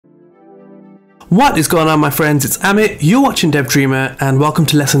What is going on, my friends? It's Amit, you're watching DevDreamer, and welcome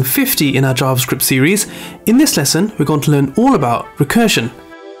to lesson 50 in our JavaScript series. In this lesson, we're going to learn all about recursion.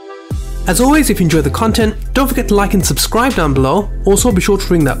 As always, if you enjoy the content, don't forget to like and subscribe down below. Also, be sure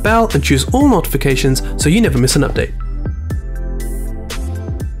to ring that bell and choose all notifications so you never miss an update.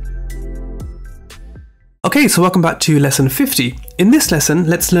 Okay, so welcome back to lesson 50. In this lesson,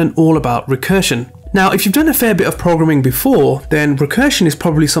 let's learn all about recursion. Now, if you've done a fair bit of programming before, then recursion is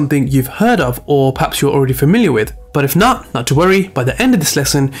probably something you've heard of or perhaps you're already familiar with. But if not to worry, by the end of this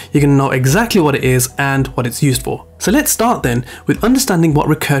lesson, you're going to know exactly what it is and what it's used for. So let's start then with understanding what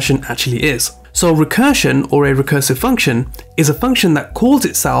recursion actually is. So recursion, or a recursive function, is a function that calls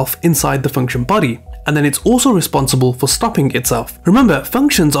itself inside the function body, and then it's also responsible for stopping itself. Remember,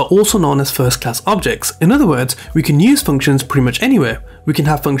 functions are also known as first-class objects. In other words, we can use functions pretty much anywhere. We can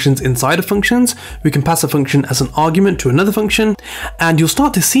have functions inside of functions, we can pass a function as an argument to another function, and you'll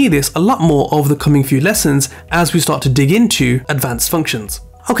start to see this a lot more over the coming few lessons as we start to dig into advanced functions.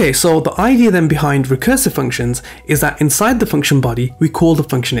 Okay, so the idea then behind recursive functions is that inside the function body, we call the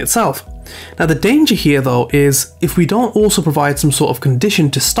function itself. Now the danger here though is if we don't also provide some sort of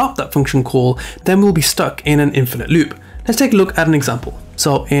condition to stop that function call, then we'll be stuck in an infinite loop. Let's take a look at an example.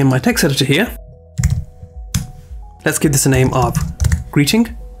 So in my text editor here, let's give this a name of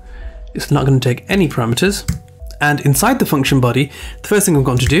greeting. It's not going to take any parameters. And inside the function body, the first thing I'm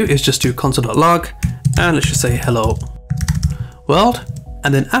going to do is just do console.log, and let's just say hello world.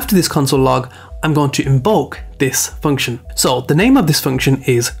 And then after this console log, I'm going to invoke this function. So the name of this function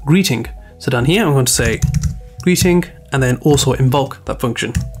is greeting. So down here, I'm going to say greeting and then also invoke that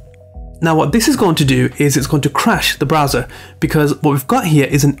function. Now what this is going to do is it's going to crash the browser because what we've got here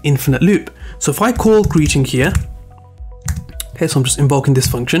is an infinite loop. So if I call greeting here, okay, so I'm just invoking this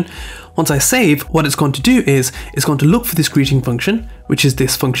function. Once I save, what it's going to do is it's going to look for this greeting function, which is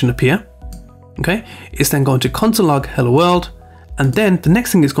this function up here. Okay, it's then going to console log hello world. And then the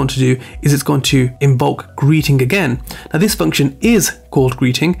next thing it's going to do is it's going to invoke greeting again. Now this function is called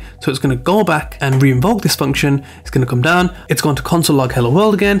greeting, so it's going to go back and re-invoke this function. It's going to come down, it's going to console log hello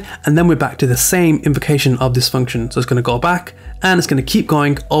world again, and then we're back to the same invocation of this function. So it's going to go back and it's going to keep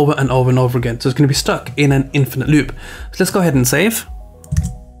going over and over and over again. So it's going to be stuck in an infinite loop. So let's go ahead and save.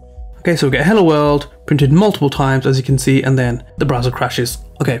 Okay, so we get hello world printed multiple times, as you can see, and then the browser crashes.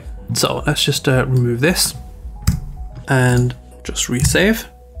 Okay, so let's just remove this and just resave.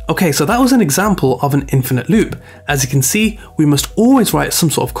 Okay, so that was an example of an infinite loop. As you can see, we must always write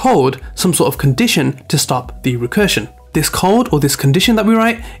some sort of code, some sort of condition to stop the recursion. This code or this condition that we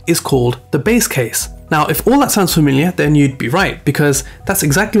write is called the base case. Now, if all that sounds familiar, then you'd be right, because that's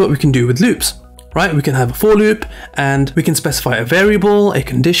exactly what we can do with loops, right? We can have a for loop and we can specify a variable, a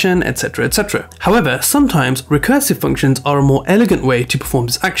condition, etc., etc. However, sometimes recursive functions are a more elegant way to perform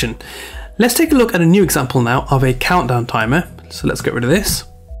this action. Let's take a look at a new example now of a countdown timer. So let's get rid of this.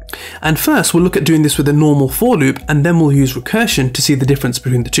 And first we'll look at doing this with a normal for loop, and then we'll use recursion to see the difference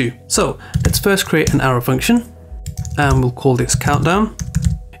between the two. So let's first create an arrow function and we'll call this countdown.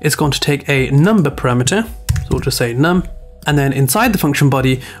 It's going to take a number parameter. So we'll just say num. And then inside the function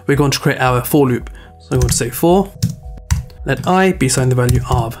body, we're going to create our for loop. So I'm going to say for, let I be assigned the value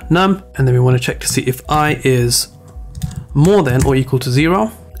of num. And then we want to check to see if I is more than or equal to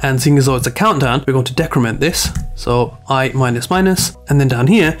 0. And seeing as though it's a countdown, we're going to decrement this. So I minus minus, and then down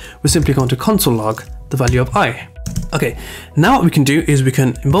here, we're simply going to console log the value of I. Okay, now what we can do is we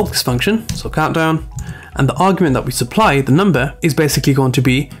can invoke this function, so countdown, and the argument that we supply, the number, is basically going to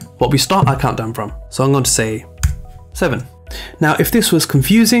be what we start our countdown from. So I'm going to say 7. Now, if this was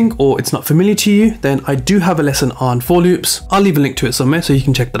confusing or it's not familiar to you, then I do have a lesson on for loops. I'll leave a link to it somewhere so you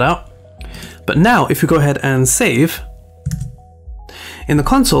can check that out. But now if we go ahead and save, in the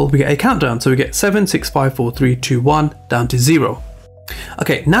console, we get a countdown. So we get 7, 6, 5, 4, 3, 2, 1 down to 0.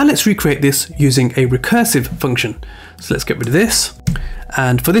 Okay, now let's recreate this using a recursive function. So let's get rid of this.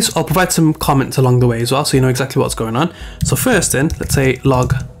 And for this, I'll provide some comments along the way as well, so you know exactly what's going on. So first then, let's say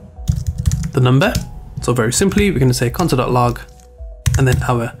log the number. So very simply, we're going to say console.log and then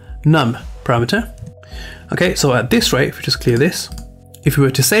our num parameter. Okay, so at this rate, if we just clear this, if we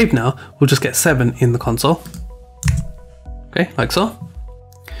were to save now, we'll just get 7 in the console. Okay, like so.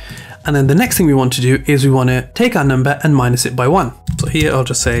 And then the next thing we want to do is we want to take our number and minus it by 1. So here I'll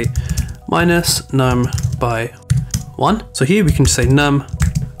just say minus num by 1. So here we can just say num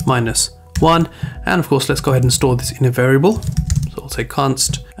minus 1. And of course, let's go ahead and store this in a variable. So we'll say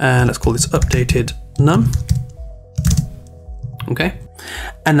const, and let's call this updated num. Okay.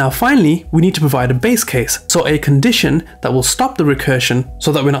 And now finally, we need to provide a base case. So a condition that will stop the recursion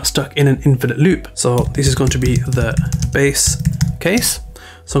so that we're not stuck in an infinite loop. So this is going to be the base case.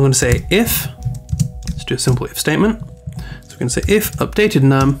 So I'm going to say if do a simple if statement. So we're going to say if updated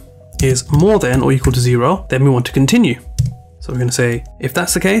num is more than or equal to 0, then we want to continue. So we're going to say if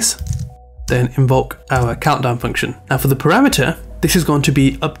that's the case, then invoke our countdown function. Now for the parameter, this is going to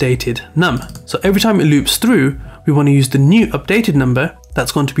be updated num. So every time it loops through, we want to use the new updated number.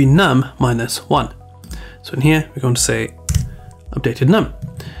 That's going to be num minus 1. So in here, we're going to say updated num.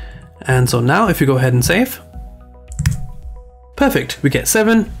 And so now if we go ahead and save, perfect, we get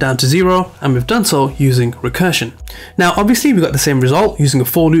 7 down to 0, and we've done so using recursion. Now obviously we got the same result using a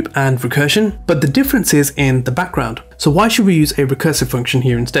for loop and recursion, but the difference is in the background. So why should we use a recursive function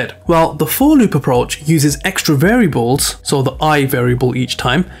here instead? Well, the for loop approach uses extra variables, so the I variable each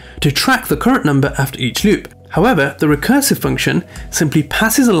time, to track the current number after each loop. However, the recursive function simply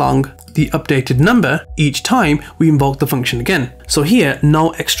passes along the updated number each time we invoke the function again. So here,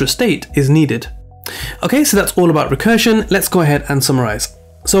 no extra state is needed. Okay, so that's all about recursion. Let's go ahead and summarize.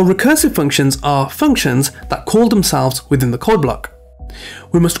 So recursive functions are functions that call themselves within the code block.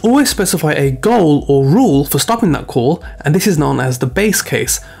 We must always specify a goal or rule for stopping that call, and this is known as the base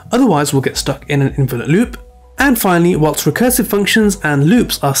case. Otherwise, we'll get stuck in an infinite loop. And finally, whilst recursive functions and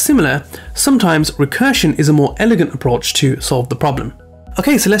loops are similar, sometimes recursion is a more elegant approach to solve the problem.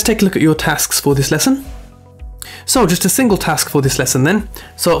 Okay, so let's take a look at your tasks for this lesson. So just a single task for this lesson then.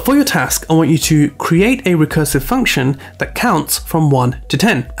 So for your task, I want you to create a recursive function that counts from 1 to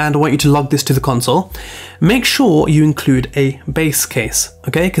 10, and I want you to log this to the console. Make sure you include a base case,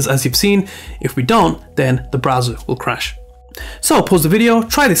 okay? Because as you've seen, if we don't, then the browser will crash. So pause the video,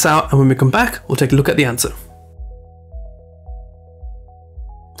 try this out, and when we come back, we'll take a look at the answer.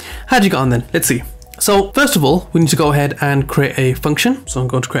 How'd you get on then? Let's see. So first of all, we need to go ahead and create a function. So I'm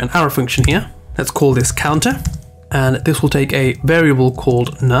going to create an arrow function here. Let's call this counter. And this will take a variable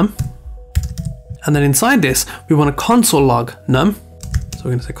called num. And then inside this, we want to console log num. So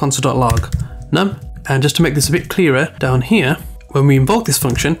we're going to say console.log num. And just to make this a bit clearer, down here, when we invoke this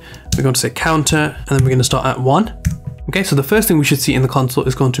function, we're going to say counter, and then we're going to start at 1. Okay, so the first thing we should see in the console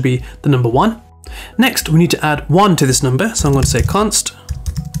is going to be the number 1. Next, we need to add 1 to this number. So I'm going to say const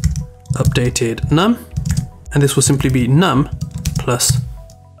updated num, and this will simply be num plus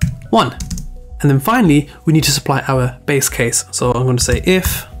 1. And then finally, we need to supply our base case. So I'm going to say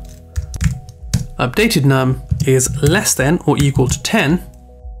if updated num is less than or equal to 10.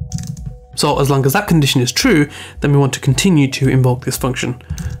 So as long as that condition is true, then we want to continue to invoke this function.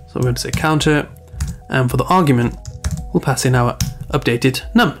 So we're going to say counter, and for the argument, we'll pass in our updated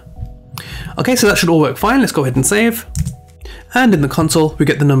num. Okay, so that should all work fine. Let's go ahead and save. And in the console, we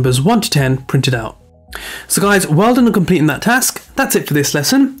get the numbers 1 to 10 printed out. So guys, well done on completing that task. That's it for this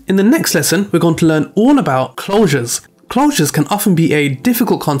lesson. In the next lesson, we're going to learn all about closures. Closures can often be a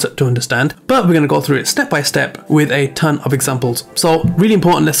difficult concept to understand, but we're going to go through it step by step with a ton of examples. So really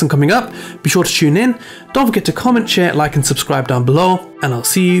important lesson coming up. Be sure to tune in. Don't forget to comment, share, like, and subscribe down below, and I'll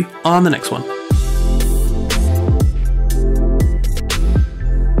see you on the next one.